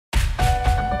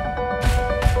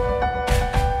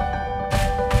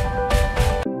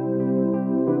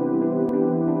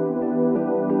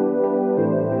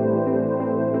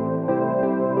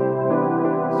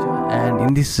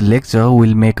this lecture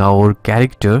we'll make our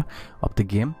character of the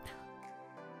game.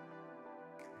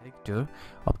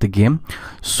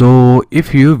 So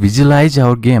if you visualize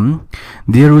our game,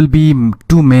 there will be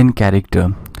two main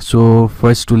character. So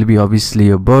first will be obviously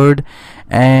a bird,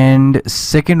 and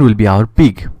second will be our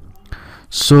pig.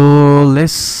 So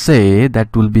let's say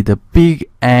that will be the pig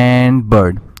and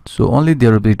bird. So only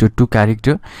there will be two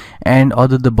character, and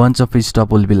other the bunch of stuff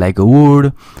will be like a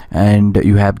wood, and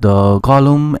you have the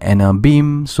column and a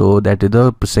beam. So that is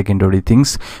the secondary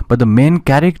things, but the main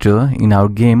character in our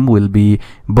game will be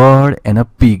bird and a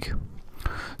pig.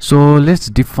 So let's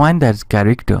define that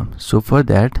character. So for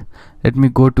that, let me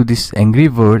go to this Angry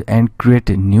Bird and create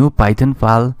a new Python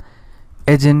file,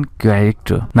 agent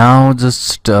character. Now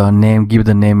just give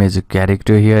the name as a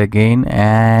character here again,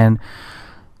 and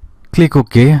click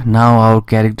OK. Now our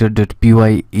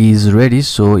character.py is ready.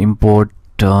 So import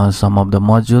some of the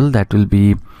module, that will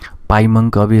be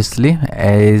PyMonk obviously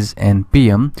as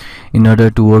npm, in order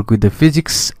to work with the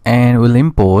physics, and we'll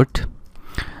import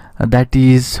that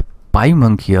is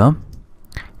PyMonk here,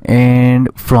 and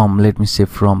from, let me say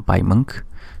from PyMonk.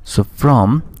 So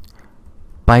from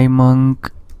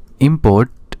PyMonk import,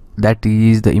 that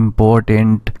is the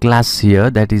important class here,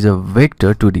 that is a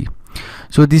vector 2D.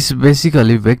 So this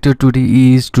basically vector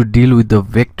 2D is to deal with the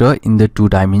vector in the 2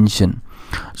 dimension.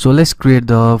 So let's create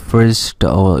the first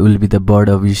will be the bird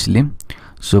obviously.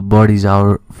 So bird is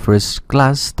our first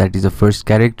class, that is the first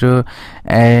character,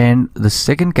 and the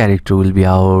second character will be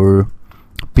our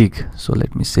pig. So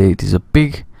let me say it is a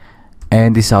pig,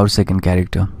 and this is our second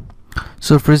character.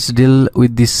 So first deal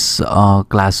with this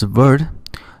class bird.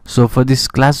 So for this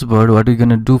class bird, what we're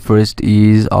gonna do first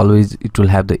is always it will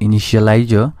have the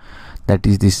initializer, that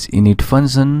is this init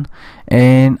function,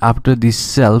 and after this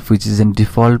self, which is a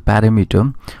default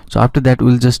parameter. So after that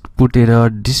we'll just put it a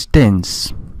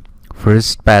distance,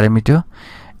 first parameter,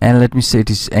 and let me say it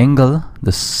is angle,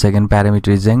 the second parameter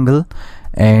is angle,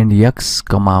 and x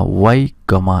comma y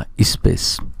comma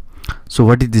space. So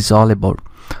what is this all about?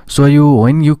 So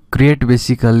when you create this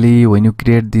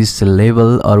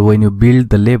level, or when you build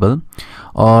the level,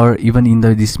 or even in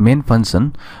this main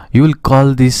function, you will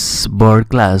call this bird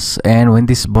class, and when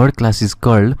this bird class is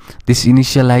called, this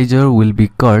initializer will be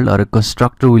called, or a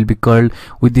constructor will be called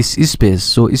with this space.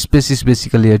 So space is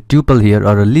basically a tuple here,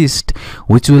 or a list,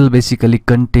 which will basically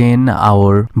contain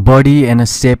our body and a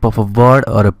shape of a bird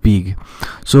or a pig.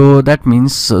 So that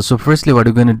means, so firstly what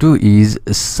we're going to do is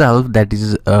self, that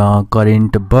is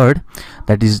current bird,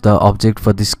 that is the object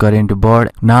for this current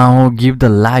bird. Now give the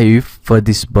life for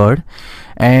this bird,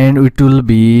 and it will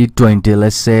be 20.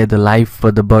 Let's say the life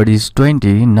for the bird is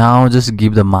 20. Now just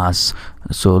give the mass.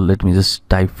 So let me just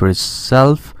type first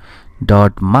self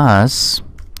dot mass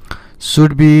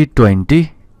should be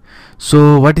 20.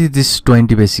 So what is this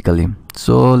 20 basically?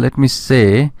 So let me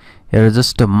say here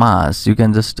just a mass, you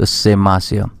can just say mass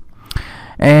here.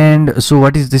 And so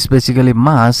what is this basically?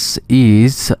 Mass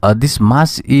is this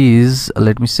mass is,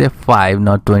 let me say 5,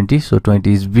 not 20. So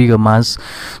 20 is bigger mass,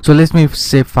 so let me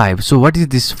say 5. So what is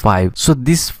this 5? So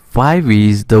this 5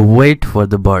 is the weight for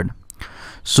the bird.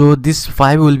 So this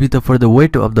 5 will be for the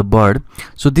weight of the bird.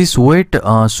 So this weight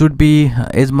should be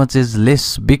as much as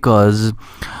less, because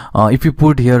if you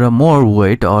put here a more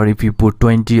weight, or if you put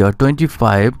 20 or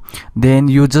 25, then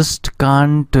you just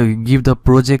can't give the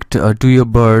project to your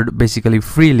bird basically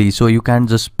freely. So you can't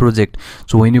just project.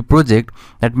 So when you project,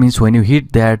 that means when you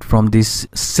hit that from this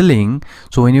ceiling,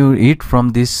 so when you hit from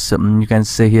this you can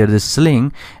say here the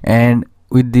ceiling, and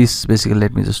with this basically,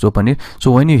 let me just open it.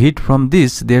 So when you hit from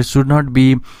this, there should not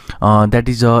be that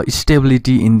is a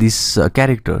stability in this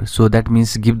character. So that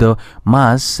means give the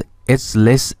mass as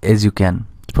less as you can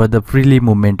for the freely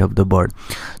movement of the bird.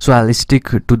 So I'll stick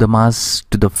to the mass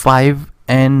to the 5,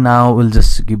 and now we'll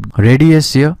just give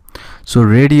radius here. So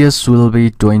radius will be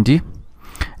 20,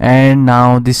 and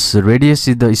now this radius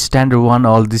is the standard one.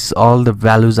 All the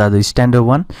values are the standard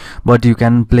one, but you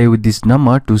can play with this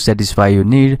number to satisfy your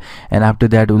need. And after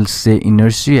that we'll say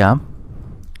inertia.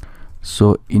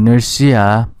 So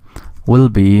inertia will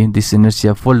be, this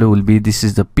inertia folder will be, this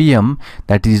is the pm,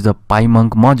 that is the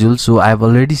PyMonk module. So I've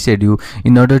already said you,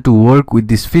 in order to work with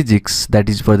this physics, that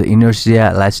is for the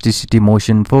inertia, elasticity,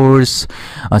 motion, force,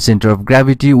 center of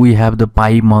gravity, we have the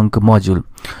PyMonk module.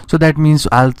 So that means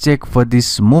I'll check for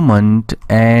this moment,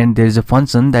 and there is a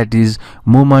function that is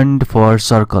moment for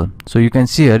circle. So you can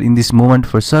see here in this moment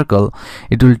for circle,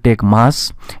 it will take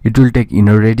mass, it will take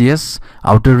inner radius,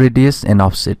 outer radius, and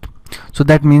offset. So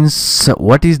that means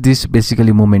what is this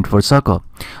basically moment for circle?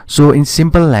 So in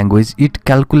simple language, it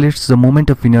calculates the moment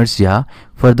of inertia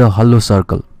for the hollow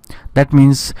circle. that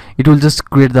means it will just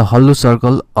create the hollow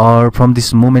circle or from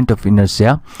this moment of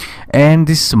inertia. And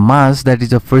this mass, that is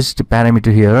the first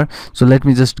parameter here, so let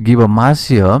me just give a mass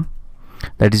here,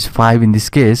 that is 5 in this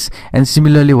case. And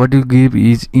similarly what you give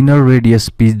is inner radius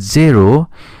be 0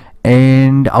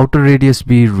 and outer radius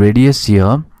be radius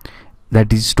here,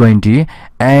 that is 20.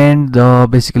 And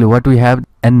basically what we have,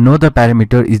 another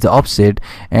parameter is the offset,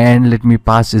 and let me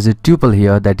pass as a tuple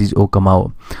here, that is O comma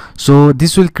O. So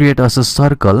this will create us a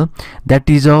circle, that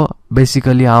is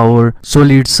basically our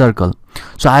solid circle.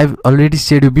 So I've already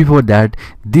said you before that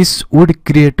this would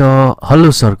create a hollow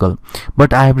circle,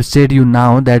 but I have said you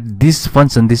now that this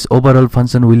function, this overall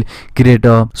function, will create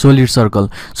a solid circle.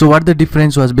 So what the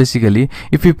difference was, basically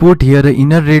if you put here the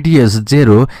inner radius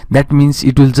 0, that means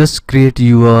it will just create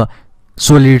you a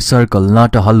solid circle,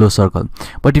 not a hollow circle.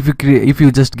 But if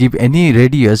you just give any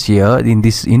radius here in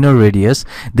this inner radius,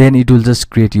 then it will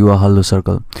just create you a hollow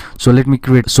circle. So let me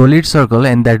create solid circle,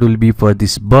 and that will be for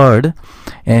this bird.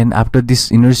 And after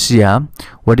this inertia,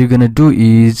 what you're gonna do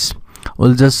is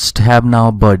we'll just have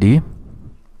now body,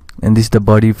 and this is the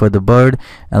body for the bird.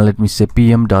 And let me say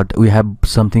pm dot, we have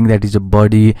something that is a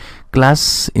body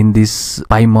class in this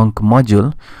PyMonk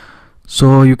module.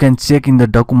 So you can check in the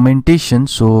documentation,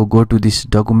 so go to this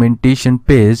documentation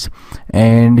page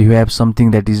and you have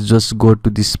something that is, just go to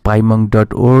this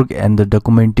pymonk.org and the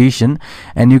documentation,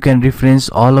 and you can reference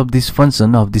all of this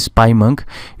function of this PyMonk.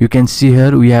 You can see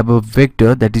here we have a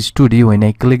vector that is 2D. When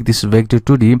I click this vector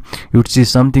 2D, you would see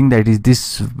something that is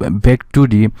this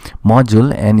vec2d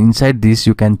module, and inside this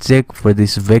you can check for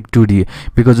this vec2d,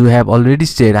 because we have already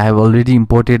said, I have already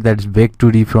imported that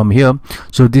vec2d from here.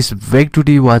 So this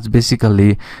vec2d was basically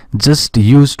just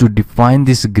used to define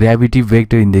this gravity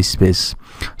vector in this space.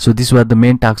 So these were the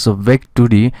main tasks of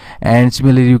vec2d, and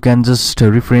similarly you can just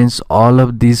reference all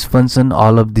of these function,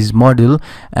 all of this module.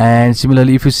 And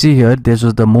similarly if you see here, this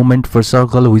was the moment for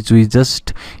circle which we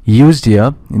just used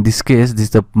here. In this case, this is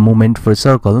the moment for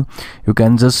circle. You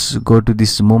can just go to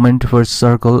this moment for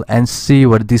circle and see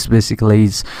what this basically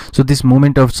is. So this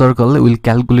moment of circle will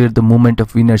calculate the moment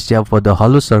of inertia for the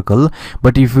hollow circle,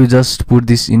 but if you just put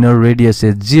this inner radius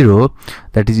as 0,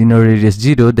 that is inner radius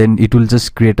 0, then it will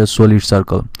just create a solid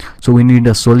circle. So we need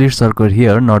a solid circle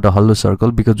here, not a hollow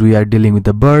circle, because we are dealing with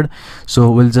the bird.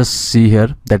 So we'll just see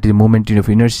here that the moment of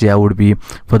inertia would be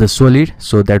for the solid,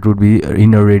 so that would be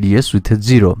inner radius with a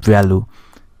 0 value.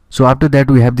 So after that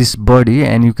we have this body,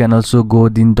 and you can also go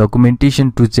in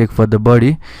documentation to check for the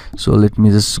body. So let me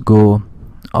just go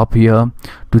up here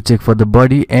to check for the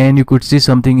body, and you could see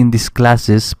something in this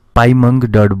classes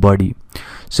pymonk.body.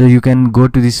 So you can go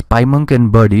to this PyMonk and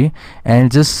body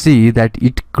and just see that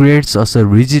it creates us a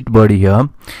rigid body here,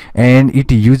 and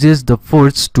it uses the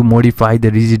force to modify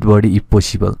the rigid body if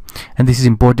possible. And this is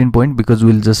important point, because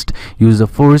we'll just use the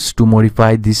force to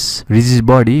modify this rigid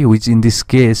body, which in this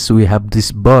case we have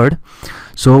this bird.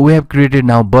 So we have created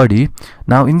now body.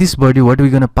 Now in this body what we're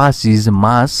gonna pass is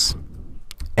mass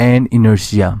and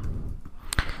inertia,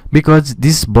 because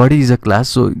this body is a class.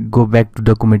 So go back to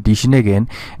documentation again,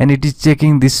 and it is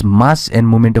checking this mass and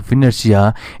moment of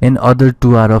inertia, and other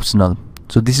two are optional.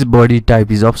 So this body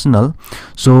type is optional,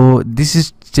 so this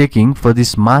is checking for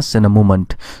this mass and a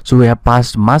moment. So we have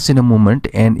passed mass and a moment,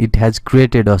 and it has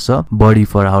created us a body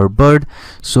for our bird.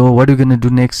 So what we're gonna do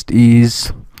next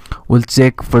is we'll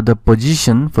check for the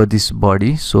position for this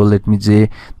body. So let me say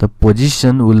the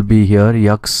position will be here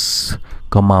x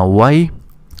comma y.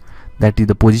 That is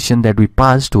the position that we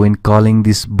passed when calling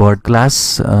this bird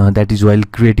class, that is while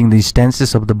creating the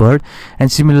instances of the bird.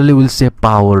 And similarly we'll say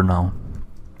power now.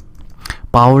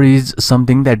 Power is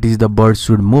something that is the bird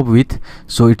should move with,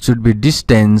 so it should be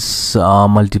distance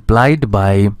multiplied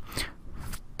by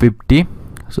 50.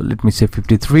 So let me say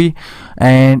 53.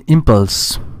 And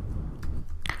impulse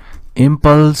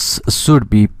should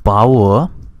be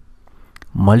power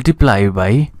multiplied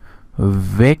by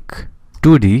vec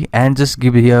 2d, and just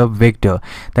give here vector,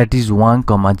 that is 1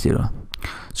 comma 0.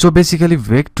 So basically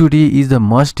vec2d is the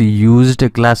most used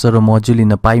class or a module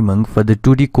in a PyMonk for the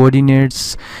 2D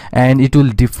coordinates, and it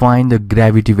will define the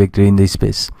gravity vector in the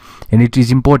space. And it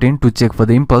is important to check for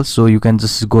the impulse, so you can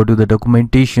just go to the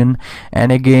documentation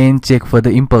and again check for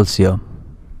the impulse here.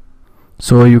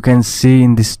 So you can see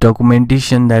in this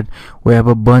documentation that we have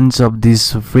a bunch of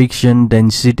this friction,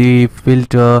 density,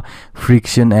 filter,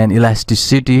 friction and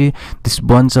elasticity. This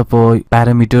bunch of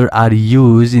parameter are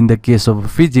used in the case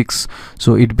of physics,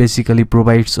 so it basically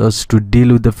provides us to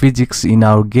deal with the physics in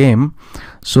our game.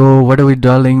 So what are we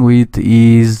dealing with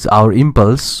is our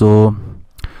impulse. So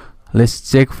let's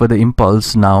check for the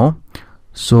impulse now.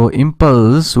 So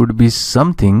impulse would be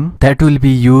something that will be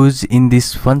used in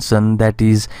this function, that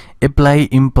is apply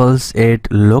impulse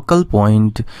at local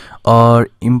point or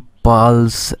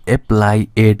impulse apply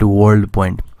at world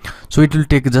point. So it will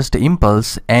take just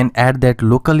impulse and add that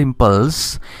local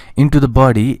impulse into the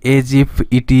body as if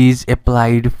it is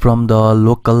applied from the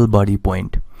local body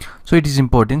point. So it is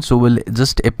important. So we'll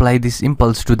just apply this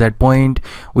impulse to that point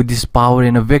with this power,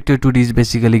 and a vector 2D is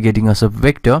basically getting us a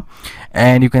vector,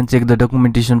 and you can check the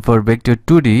documentation for vector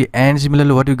 2D. And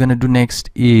similarly what we're gonna do next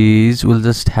is we'll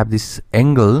just have this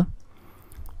angle,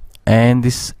 and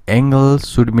this angle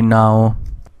should be now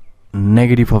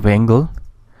negative of angle.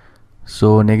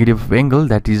 So negative of angle,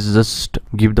 that is just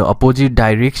give the opposite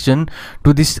direction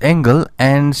to this angle.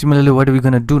 And similarly what we're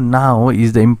gonna do now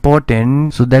is the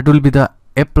important, so that will be the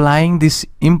applying this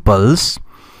impulse,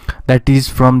 that is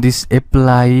from this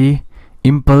apply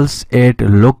impulse at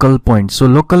local point. So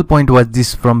local point was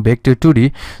this from vector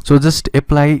 2D, so just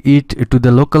apply it to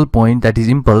the local point, that is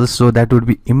impulse. So that would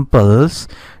be impulse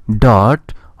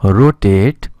dot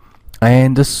rotate,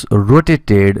 and this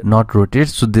rotated, not rotate,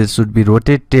 so this should be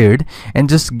rotated, and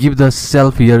just give the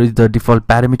self here is the default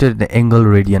parameter, the angle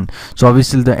radian. So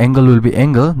obviously the angle will be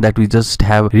angle that we just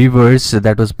have reverse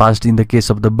that was passed in the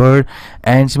case of the bird.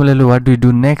 And similarly what we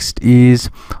do next is,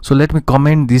 so let me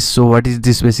comment this. So what is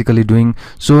this basically doing?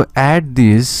 So add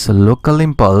this local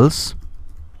impulse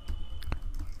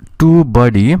to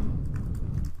body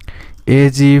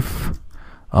as if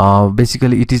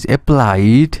basically it is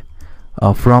applied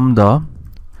from the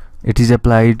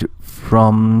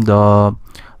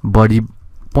body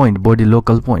point, body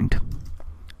local point.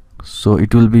 So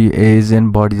it will be as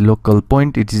in body local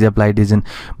point, it is applied as in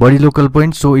body local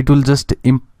point. So it will just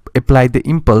apply the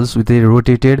impulse with a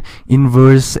rotated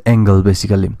inverse angle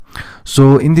basically.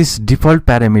 So in this default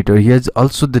parameter, here's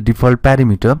also the default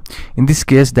parameter. In this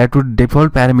case that would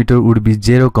default parameter would be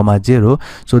 0, 0.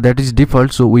 So that is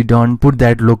default, so we don't put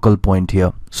that local point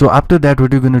here. So after that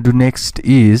what we're going to do next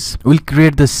is we'll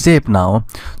create the shape now.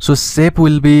 So shape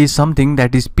will be something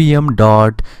that is pm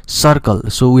dot circle.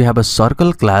 So we have a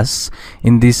circle class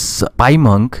in this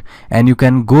PyMonk, and you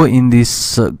can go in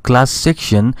this class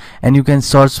section and you can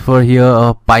search for here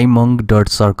a PyMonk dot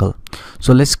circle.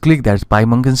 So let's click that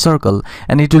PyMonk and circle,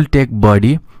 and it will take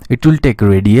body, it will take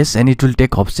radius, and it will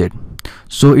take offset.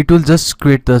 So it will just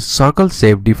create the circle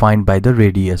shape defined by the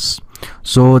radius.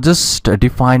 So just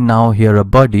define now here a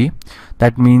body,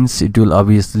 that means it will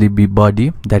obviously be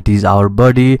body, that is our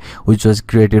body which was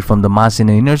created from the mass and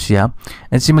inertia.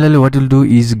 And similarly what we'll do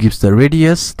is gives the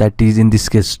radius, that is in this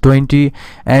case 20,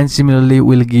 and similarly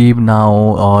we'll give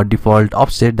now default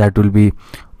offset, that will be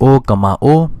O,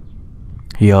 O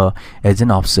here as an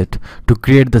offset to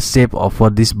create the shape of for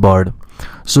this bird.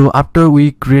 So after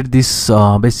we create this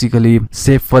basically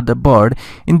shape for the bird,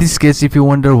 in this case if you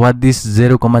wonder what this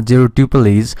 0, 0 tuple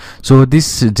is, so this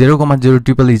 0, 0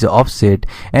 tuple is offset,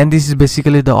 and this is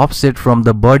basically the offset from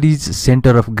the body's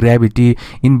center of gravity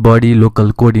in body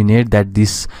local coordinate that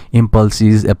this impulse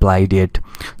is applied at.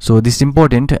 So this is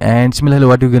important. And similarly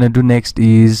what we're gonna do next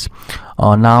is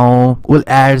now we'll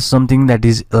add something that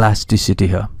is elasticity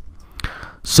here.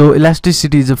 So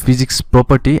elasticity is a physics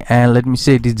property, and let me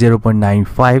say it is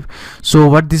 0.95. so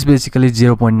what this basically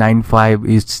 0.95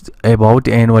 is about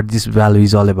and what this value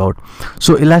is all about.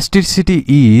 So elasticity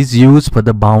is used for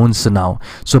the bounce now.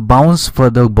 So bounce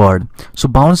for the bird, so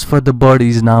bounce for the bird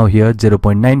is now here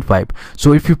 0.95.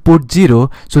 so if you put 0,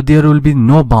 so there will be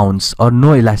no bounce or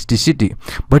no elasticity,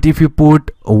 but if you put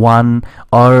 1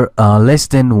 or less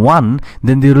than 1,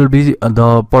 then there will be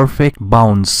the perfect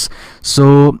bounce.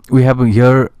 So we have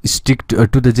here stick to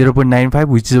the 0.95,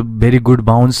 which is a very good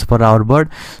bounce for our bird.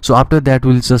 So after that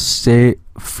we'll just say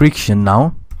friction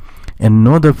now and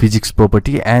know the physics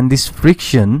property, and this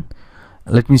friction,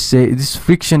 let me say this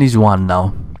friction is 1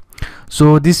 now.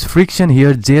 So this friction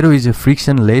here 0 is a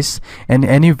frictionless, and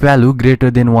any value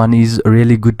greater than 1 is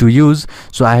really good to use.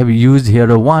 So I have used here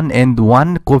a 1, and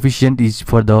 1 coefficient is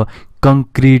for the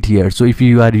concrete here. So if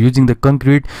you are using the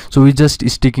concrete, so we just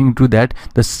sticking to that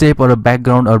the shape or a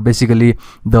background or basically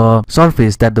the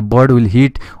surface that the bird will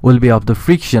hit will be of the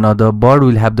friction, or the bird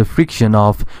will have the friction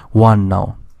of 1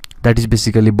 now. That is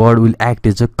basically bird will act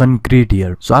as a concrete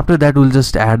here. So after that we'll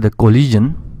just add the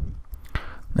collision,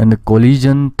 and the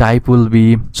collision type will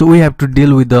be, so we have to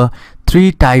deal with the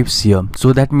 3 types here.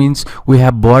 So that means we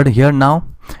have bird here now,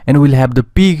 and we'll have the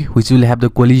pig which will have the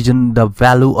collision the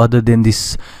value other than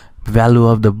this value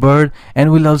of the bird,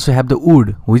 and we'll also have the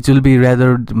wood, which will be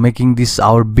rather making this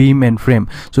our beam and frame.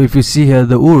 So if you see here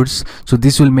the woods, so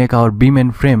this will make our beam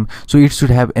and frame, so it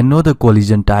should have another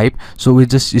collision type. So we're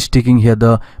just sticking here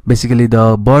the basically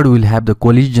the bird will have the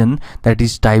collision that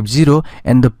is type 0,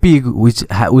 and the pig which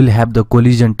will have the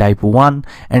collision type 1,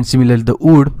 and similarly the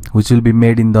wood which will be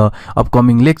made in the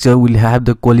upcoming lecture will have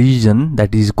the collision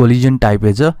that is collision type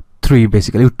as a 3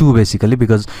 basically 2 basically,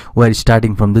 because we're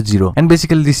starting from the 0, and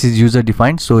basically this is user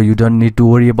defined, so you don't need to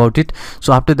worry about it.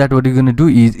 So after that what you're going to do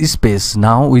is space.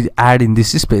 Now we add in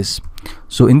this space.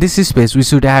 So in this space we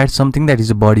should add something that is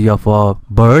a body of a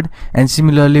bird, and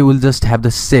similarly we'll just have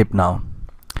the shape. Now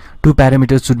 2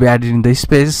 parameters should be added in the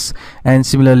space, and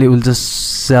similarly we'll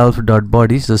just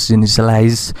self.body just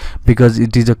initialize because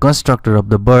it is a constructor of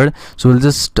the bird. So we'll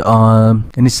just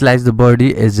initialize the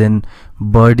body as an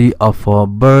body of a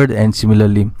bird, and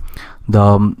similarly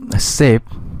the shape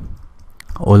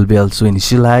will be also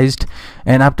initialized.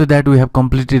 And after that we have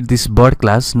completed this bird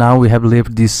class. Now we have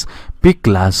left this pig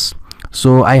class.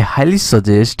 So I highly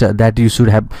suggest that you should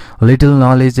have little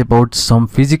knowledge about some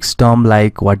physics term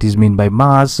like what is meant by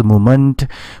mass, movement,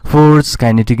 force,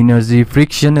 kinetic energy,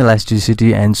 friction,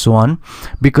 elasticity, and so on,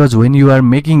 because when you are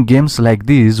making games like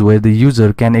this where the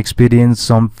user can experience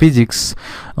some physics,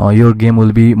 your game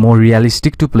will be more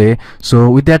realistic to play. So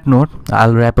with that note,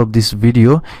 I'll wrap up this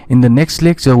video. In the next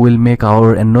lecture we'll make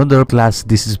our another class.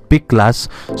 This is pig class.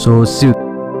 So see you.